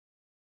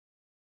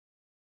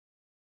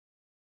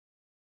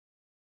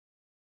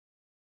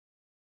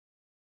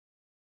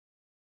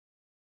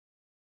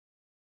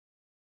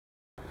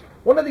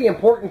One of the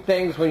important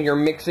things when you're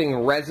mixing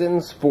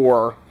resins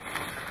for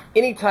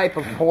any type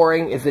of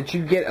pouring is that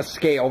you get a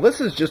scale. This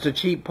is just a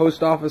cheap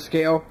post office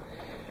scale.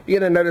 You're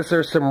going to notice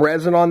there's some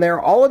resin on there.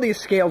 All of these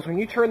scales, when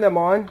you turn them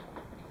on,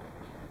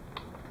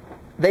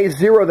 they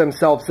zero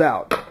themselves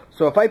out.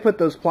 So if I put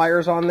those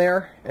pliers on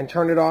there and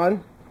turn it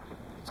on,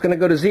 it's going to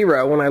go to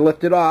 0. When I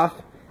lift it off,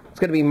 it's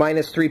going to be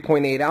minus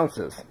 3.8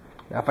 ounces.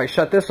 Now if I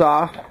shut this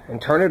off and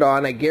turn it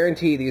on, I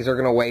guarantee these are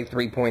going to weigh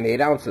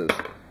 3.8 ounces.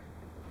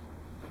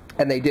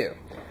 And they do.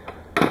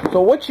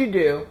 So what you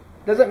do,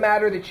 doesn't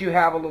matter that you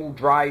have a little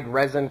dried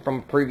resin from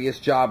a previous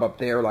job up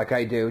there like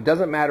I do.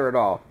 Doesn't matter at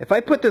all. If I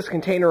put this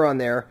container on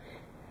there,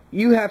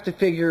 you have to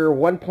figure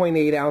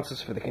 1.8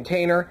 ounces for the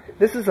container.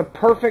 This is a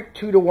perfect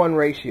 2-to-1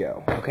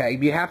 ratio. Okay,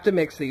 you have to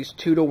mix these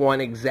 2-to-1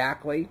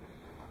 exactly.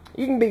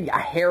 You can be a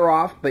hair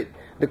off, but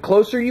the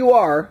closer you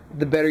are,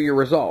 the better your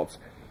results.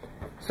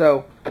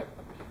 So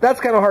that's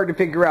kind of hard to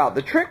figure out.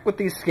 The trick with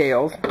these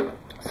scales,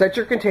 set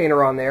your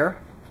container on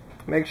there.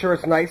 Make sure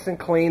it's nice and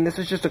clean. This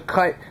is just a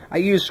cut. I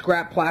use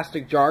scrap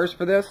plastic jars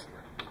for this.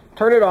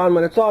 Turn it on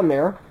when it's on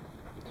there.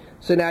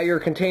 So now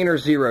your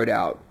container's zeroed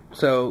out.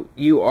 So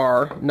you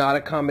are not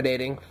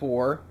accommodating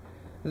for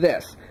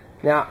this.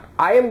 Now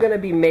I am going to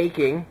be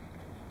making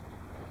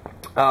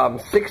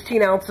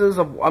 16 ounces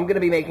of, I'm going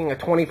to be making a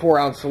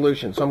 24-ounce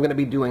solution. So I'm going to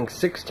be doing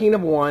 16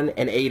 of one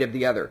and 8 of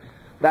the other.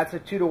 That's a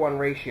 2-to-1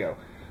 ratio.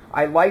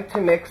 I like to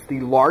mix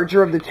the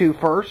larger of the two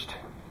first.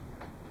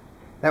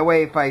 That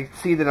way, if I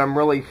see that I'm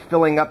really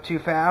filling up too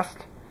fast,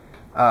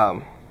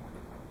 I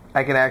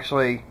can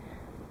actually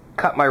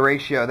cut my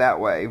ratio that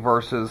way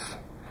versus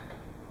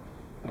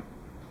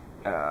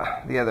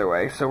the other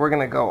way. So we're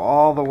going to go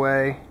all the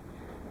way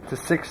to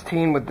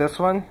 16 with this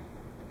one.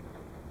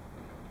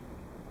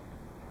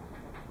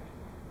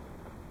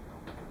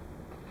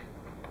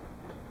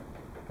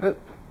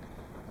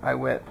 I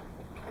went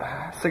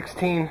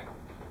 16.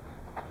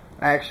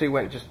 I actually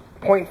went just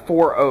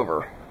 0.4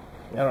 over.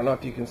 I don't know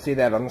if you can see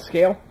that on the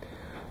scale.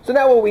 So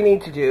now what we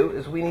need to do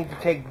is we need to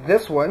take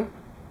this one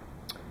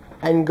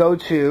and go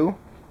to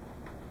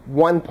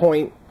 1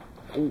 pound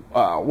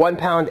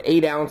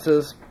 8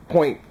 ounces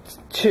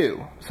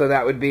 0.2. So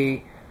that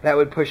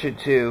would push it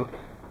to.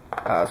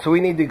 So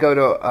we need to go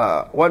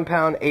to 1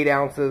 pound 8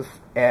 ounces,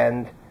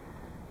 and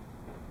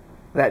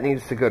that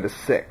needs to go to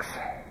 6.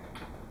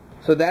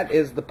 So that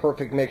is the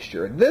perfect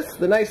mixture.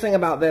 The nice thing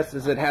about this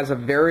is it has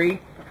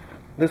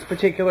this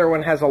particular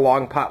one has a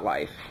long pot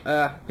life.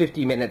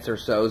 50 minutes or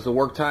so is the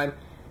work time.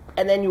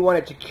 And then you want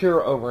it to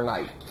cure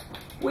overnight.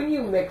 When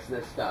you mix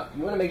this stuff,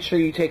 you want to make sure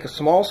you take a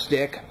small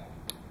stick,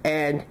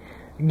 and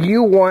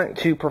you want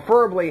to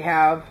preferably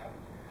have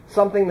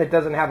something that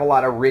doesn't have a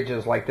lot of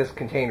ridges like this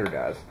container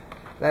does.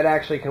 That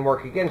actually can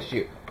work against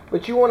you.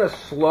 But you want to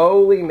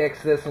slowly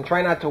mix this and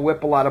try not to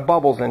whip a lot of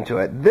bubbles into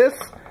it. This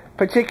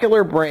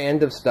particular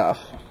brand of stuff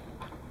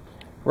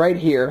right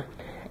here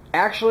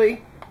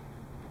actually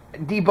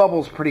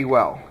debubbles pretty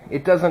well.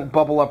 It doesn't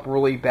bubble up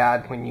really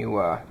bad when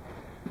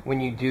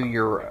you do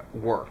your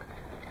work.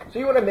 So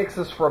you want to mix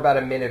this for about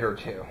a minute or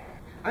two.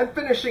 I'm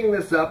finishing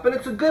this up, and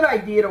it's a good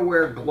idea to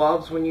wear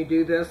gloves when you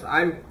do this.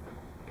 I'm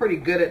pretty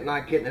good at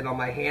not getting it on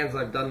my hands.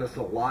 I've done this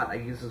a lot. I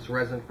use this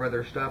resin for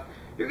other stuff.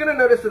 You're going to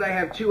notice that I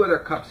have 2 other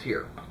cups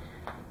here.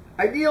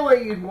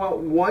 Ideally, you'd want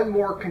one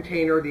more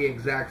container the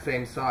exact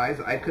same size.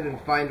 I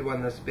couldn't find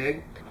one this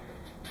big.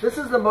 This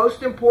is the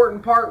most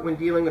important part when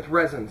dealing with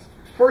resins.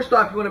 First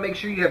off, you want to make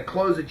sure you have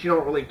clothes that you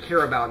don't really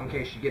care about in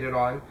case you get it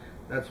on.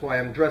 That's why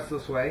I'm dressed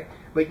this way.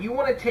 But you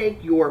want to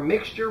take your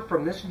mixture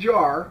from this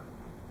jar,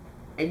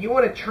 and you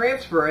want to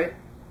transfer it,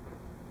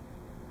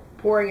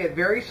 pouring it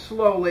very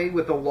slowly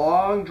with a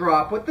long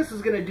drop. What this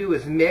is going to do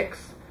is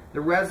mix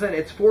the resin.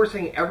 It's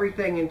forcing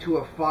everything into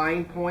a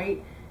fine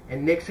point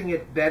and mixing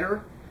it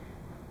better.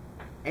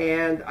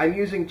 And I'm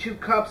using 2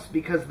 cups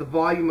because the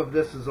volume of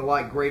this is a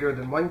lot greater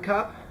than 1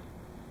 cup.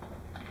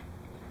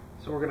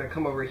 So we're going to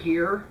come over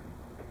here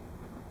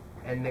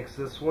and mix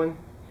this one.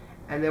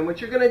 And then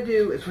what you're going to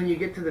do is when you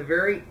get to the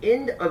very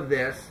end of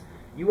this,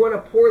 you want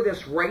to pour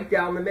this right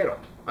down the middle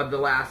of the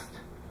last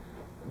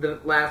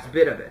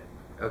bit of it.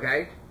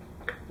 Okay?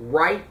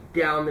 Right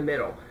down the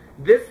middle.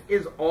 This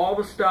is all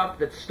the stuff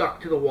that's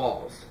stuck to the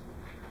walls.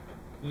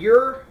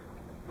 You're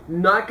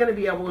not going to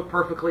be able to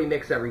perfectly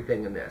mix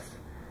everything in this.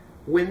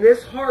 When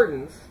this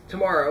hardens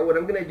tomorrow, what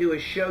I'm going to do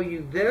is show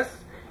you this,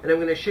 and I'm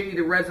going to show you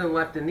the resin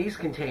left in these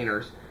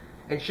containers,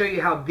 and show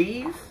you how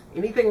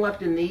anything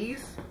left in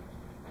these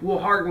will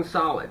harden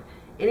solid.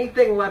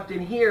 Anything left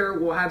in here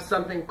will have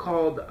something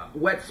called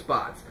wet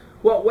spots.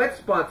 What wet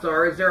spots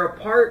are is they're a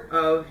part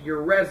of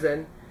your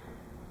resin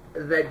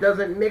that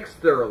doesn't mix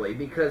thoroughly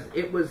because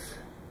it was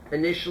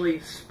initially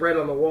spread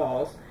on the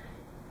walls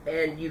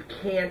and you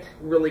can't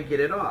really get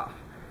it off.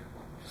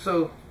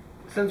 So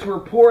since we're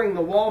pouring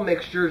the wall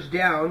mixtures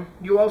down,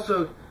 you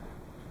also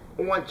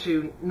want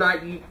to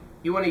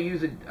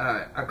use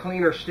a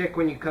cleaner stick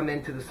when you come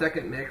into the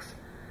second mix.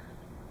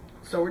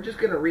 So we're just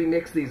going to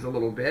remix these a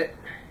little bit.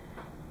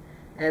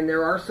 And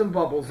there are some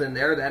bubbles in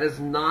there. That is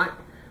not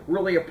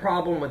really a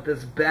problem with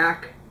this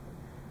back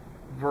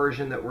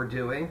version that we're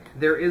doing.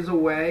 There is a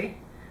way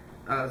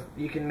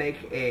you can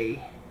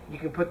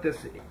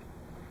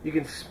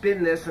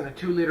spin this in a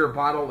 2-liter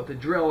bottle with a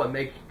drill and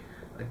make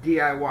a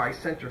DIY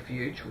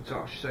centrifuge, which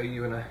I'll show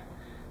you in a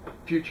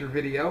future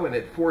video, and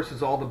it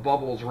forces all the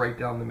bubbles right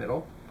down the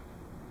middle.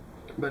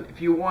 But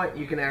if you want,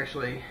 you can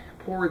actually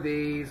pour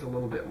these a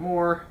little bit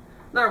more.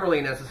 Not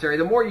really necessary.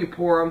 The more you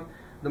pour them,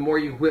 the more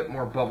you whip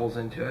more bubbles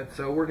into it.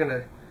 So we're going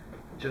to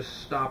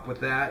just stop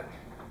with that.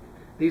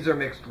 These are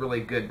mixed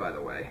really good, by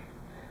the way.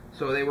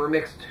 So they were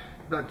mixed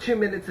about 2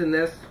 minutes in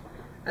this,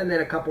 and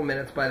then a couple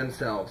minutes by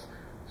themselves.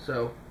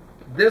 So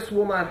this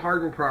will not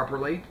harden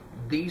properly.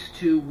 These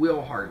two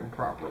will harden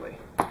properly.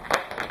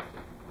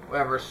 We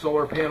have our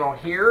solar panel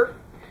here.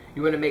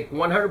 You want to make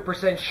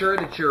 100% sure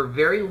that you're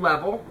very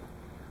level.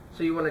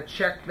 So you want to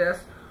check this.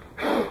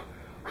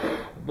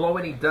 Blow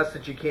any dust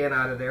that you can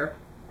out of there.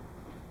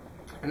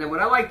 And then what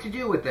I like to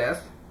do with this,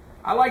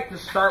 I like to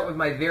start with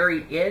my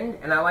very end,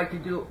 and I like to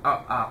do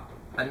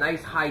a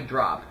nice high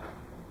drop.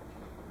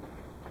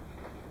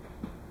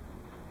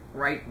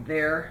 Right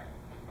there.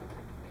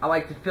 I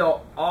like to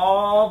fill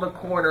all the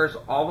corners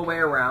all the way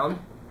around.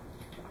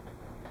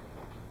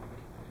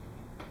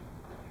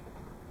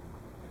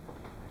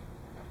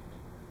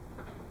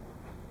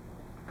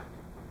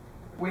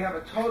 We have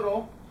a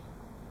total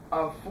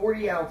of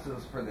 40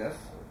 ounces for this,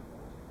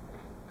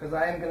 because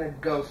I am going to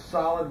go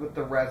solid with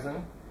the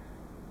resin.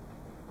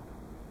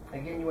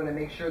 Again, you want to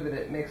make sure that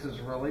it mixes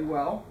really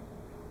well.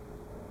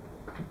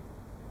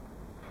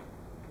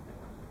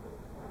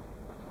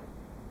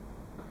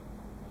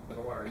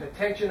 The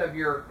tension of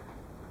your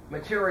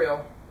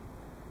material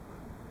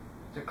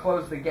to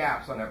close the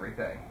gaps on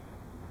everything.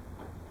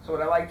 So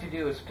what I like to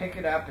do is pick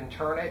it up and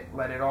turn it,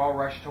 let it all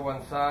rush to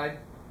one side.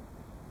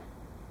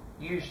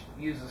 Use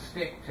a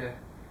stick to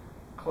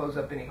close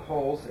up any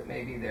holes that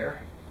may be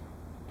there.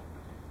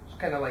 Just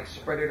kind of like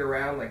spread it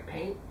around like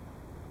paint.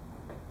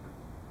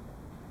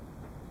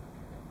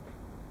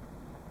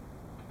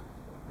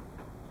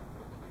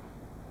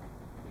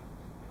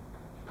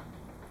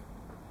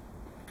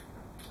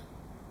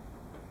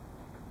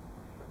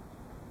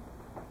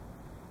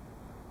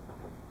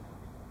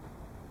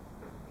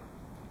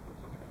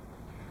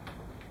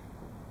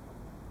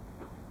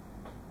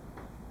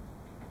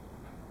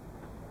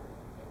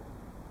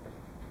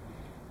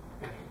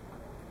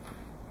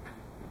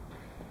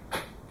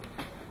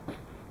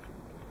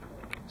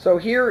 So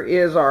here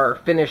is our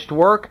finished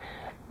work.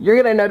 You're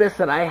going to notice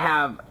that I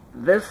have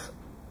this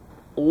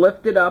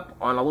lifted up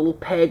on a little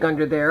peg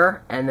under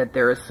there, and that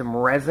there is some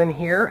resin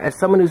here. As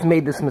someone who's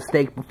made this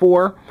mistake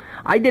before,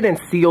 I didn't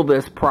seal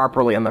this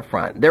properly on the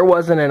front. There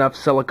wasn't enough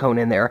silicone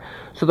in there.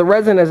 So the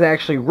resin has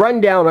actually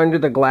run down under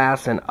the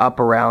glass and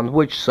up around,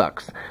 which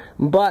sucks.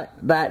 But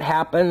that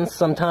happens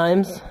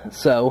sometimes.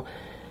 So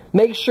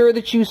make sure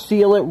that you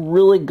seal it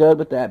really good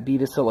with that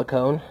bead of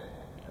silicone.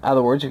 In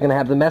other words, you're going to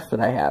have the mess that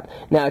I have.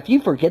 Now, if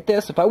you forget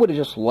this, if I would have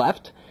just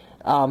left,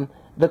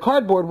 the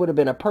cardboard would have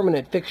been a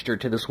permanent fixture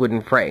to this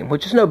wooden frame,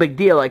 which is no big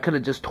deal. I could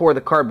have just tore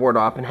the cardboard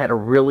off and had a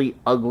really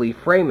ugly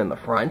frame in the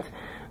front.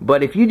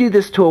 But if you do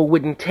this to a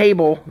wooden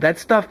table, that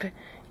stuff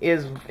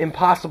is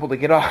impossible to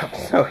get off.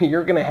 So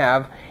you're going to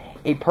have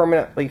a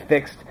permanently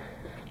fixed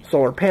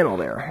solar panel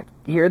there.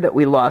 Here that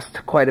we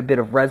lost quite a bit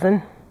of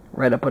resin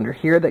right up under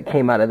here that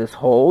came out of this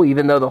hole.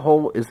 Even though the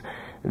hole is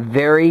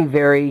very,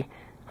 very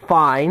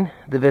fine,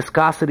 the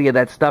viscosity of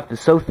that stuff is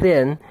so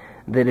thin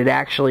that it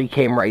actually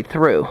came right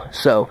through.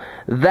 So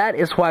that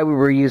is why we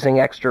were using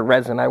extra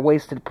resin. I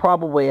wasted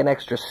probably an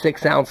extra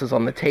 6 ounces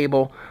on the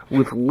table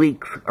with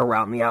leaks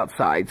around the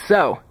outside.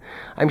 So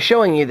I'm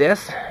showing you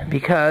this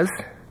because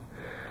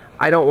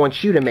I don't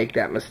want you to make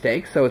that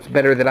mistake, so it's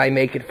better that I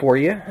make it for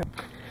you.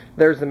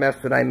 There's the mess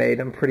that I made.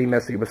 I'm pretty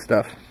messy with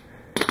stuff.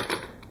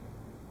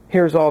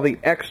 Here's all the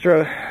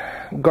extra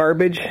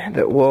garbage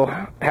that we'll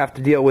have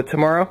to deal with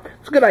tomorrow.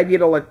 It's a good idea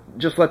to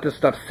just let this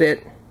stuff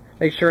sit.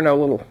 Make sure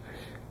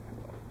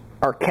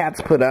our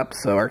cat's put up,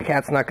 so our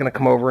cat's not going to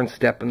come over and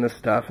step in this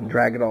stuff and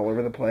drag it all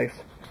over the place.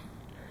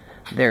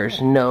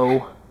 There's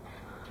no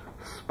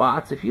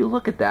spots. If you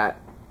look at that,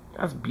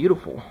 that's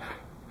beautiful.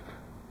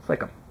 It's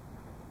like a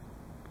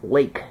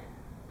lake.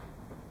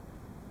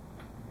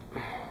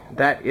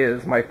 That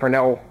is my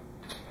Fresnel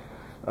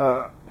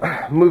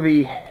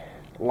movie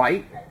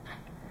light.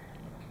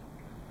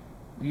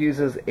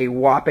 Uses a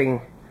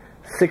whopping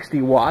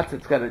 60 watts.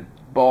 It's got a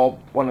bulb,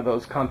 one of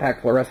those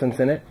compact fluorescents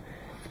in it.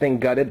 It's been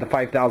gutted. The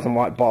 5,000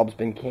 watt bulb's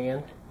been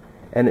canned,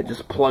 and it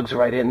just plugs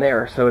right in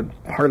there, so it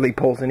hardly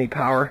pulls any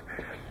power.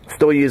 It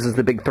still uses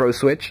the big throw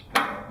switch.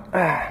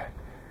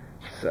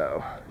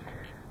 So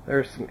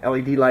there's some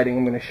LED lighting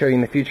I'm going to show you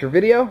in the future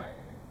video.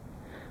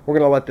 We're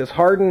going to let this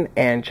harden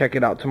and check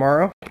it out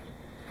tomorrow.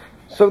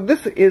 So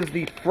this is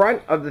the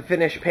front of the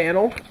finished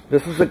panel.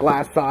 This is the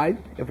glass side.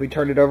 If we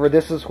turn it over,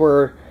 this is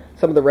where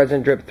some of the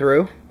resin dripped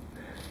through.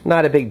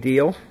 Not a big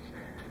deal.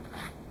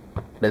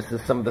 This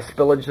is some of the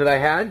spillage that I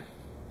had.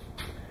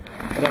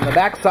 And on the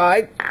back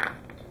side,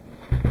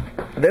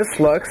 this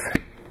looks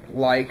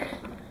like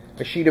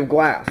a sheet of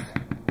glass.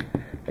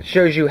 It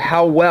shows you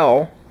how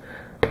well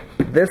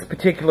this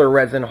particular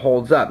resin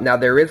holds up. Now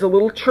there is a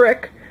little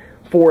trick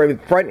for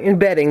front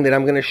embedding that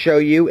I'm going to show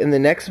you in the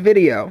next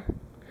video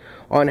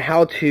on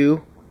how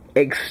to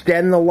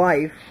extend the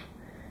life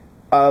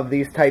of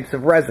these types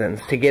of resins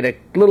to get a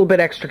little bit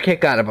extra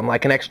kick out of them,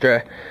 like an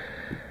extra,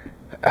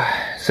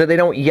 so they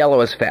don't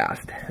yellow as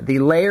fast. The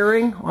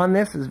layering on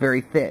this is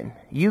very thin.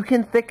 You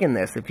can thicken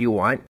this if you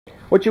want.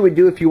 What you would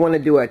do if you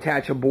wanted to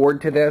attach a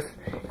board to this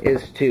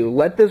is to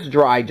let this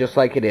dry just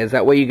like it is.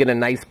 That way you get a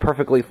nice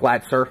perfectly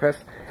flat surface.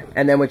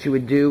 And then what you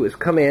would do is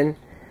come in,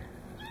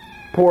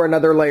 pour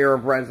another layer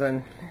of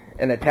resin,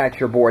 and attach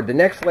your board. The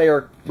next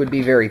layer would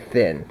be very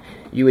thin.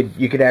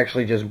 You could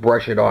actually just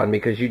brush it on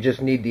because you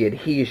just need the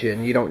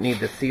adhesion. You don't need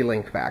the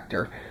sealing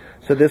factor.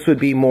 So this would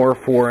be more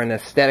for an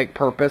aesthetic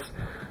purpose.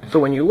 So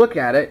when you look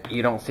at it,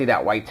 you don't see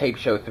that white tape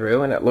show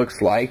through, and it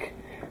looks like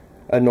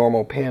a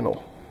normal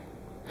panel.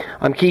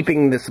 I'm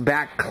keeping this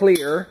back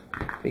clear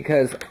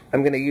because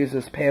I'm going to use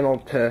this panel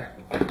to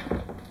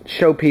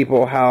show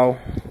people how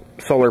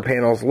solar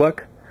panels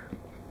look.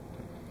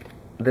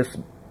 This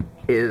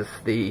is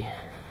this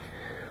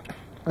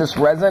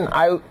resin.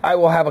 I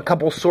will have a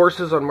couple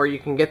sources on where you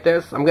can get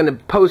this. I'm going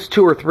to post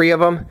 2 or 3 of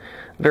them,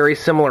 very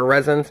similar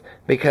resins,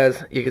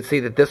 because you can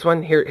see that this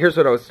one, here's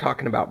what I was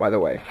talking about, by the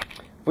way.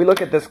 If we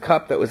look at this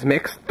cup that was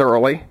mixed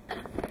thoroughly,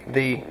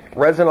 the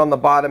resin on the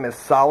bottom is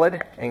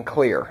solid and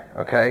clear,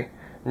 okay?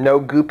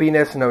 No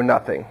goopiness, no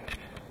nothing.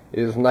 It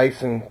is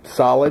nice and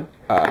solid.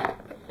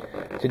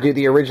 To do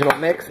the original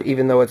mix,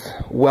 even though it's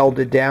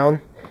welded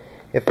down,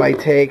 if I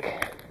take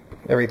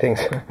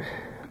everything's,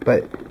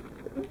 but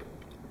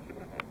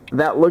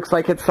that looks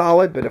like it's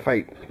solid, but if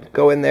I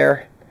go in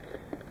there,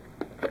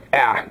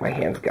 my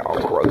hands get all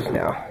gross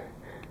now.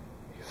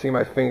 See,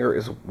 my finger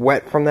is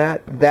wet from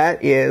that.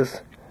 That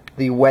is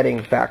the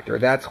wetting factor.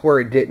 That's where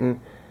it didn't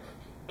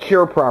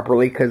cure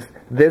properly, because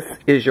this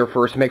is your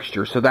first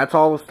mixture. So that's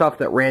all the stuff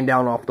that ran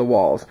down off the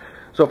walls.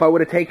 So if I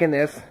would have taken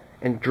this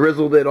and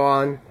drizzled it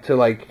on to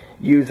like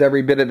use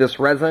every bit of this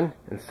resin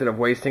instead of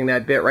wasting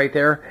that bit right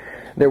there,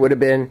 there would have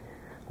been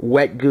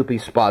wet goopy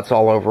spots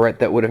all over it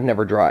that would have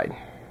never dried.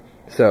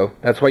 So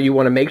that's why you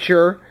want to mix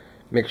your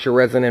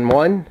resin in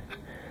one,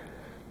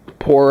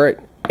 pour it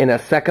in a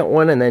second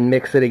one, and then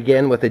mix it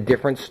again with a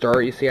different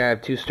stir. You see I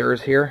have 2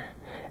 stirs here.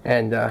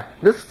 And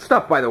this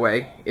stuff, by the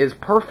way, is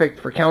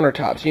perfect for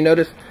countertops. You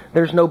notice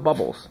there's no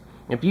bubbles.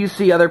 If you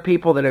see other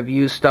people that have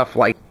used stuff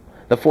like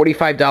the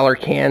 $45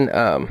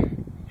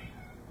 can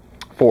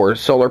for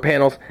solar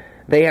panels,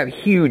 they have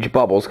huge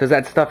bubbles because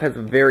that stuff has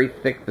a very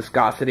thick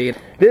viscosity.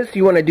 This,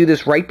 you want to do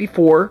this right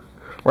before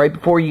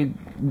you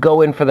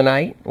go in for the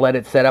night. Let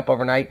it set up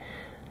overnight.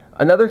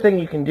 Another thing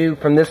you can do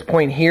from this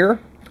point here,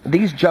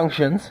 these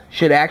junctions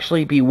should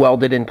actually be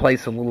welded in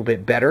place a little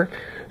bit better.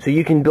 So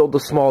you can build a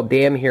small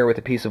dam here with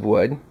a piece of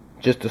wood,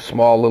 just a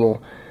small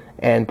little,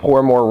 and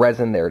pour more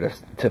resin there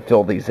to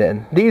fill these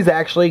in. These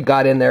actually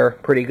got in there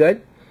pretty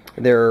good.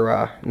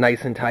 They're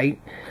nice and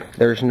tight.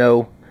 There's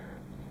no,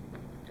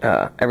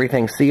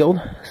 everything's sealed,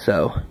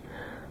 so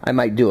I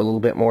might do a little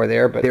bit more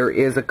there, but there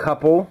is a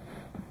couple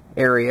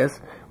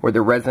areas where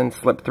the resin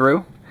slipped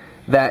through.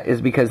 That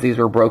is because these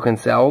were broken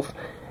cells,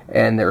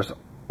 and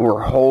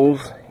were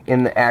holes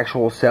in the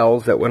actual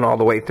cells that went all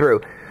the way through.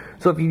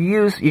 So if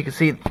you can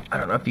see, I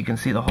don't know if you can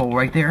see the hole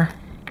right there,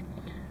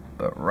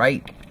 but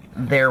right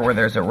there where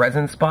there's a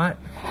resin spot,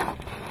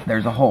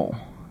 there's a hole.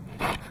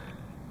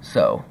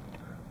 So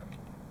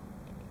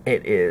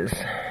it is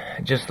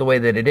just the way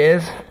that it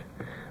is.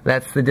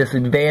 That's the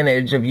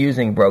disadvantage of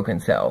using broken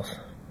cells.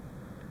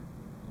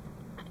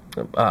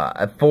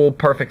 A full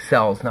perfect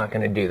cell is not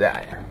going to do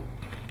that.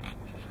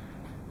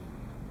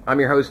 I'm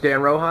your host,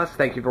 Dan Rojas.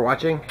 Thank you for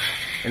watching,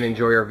 and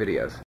enjoy our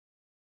videos.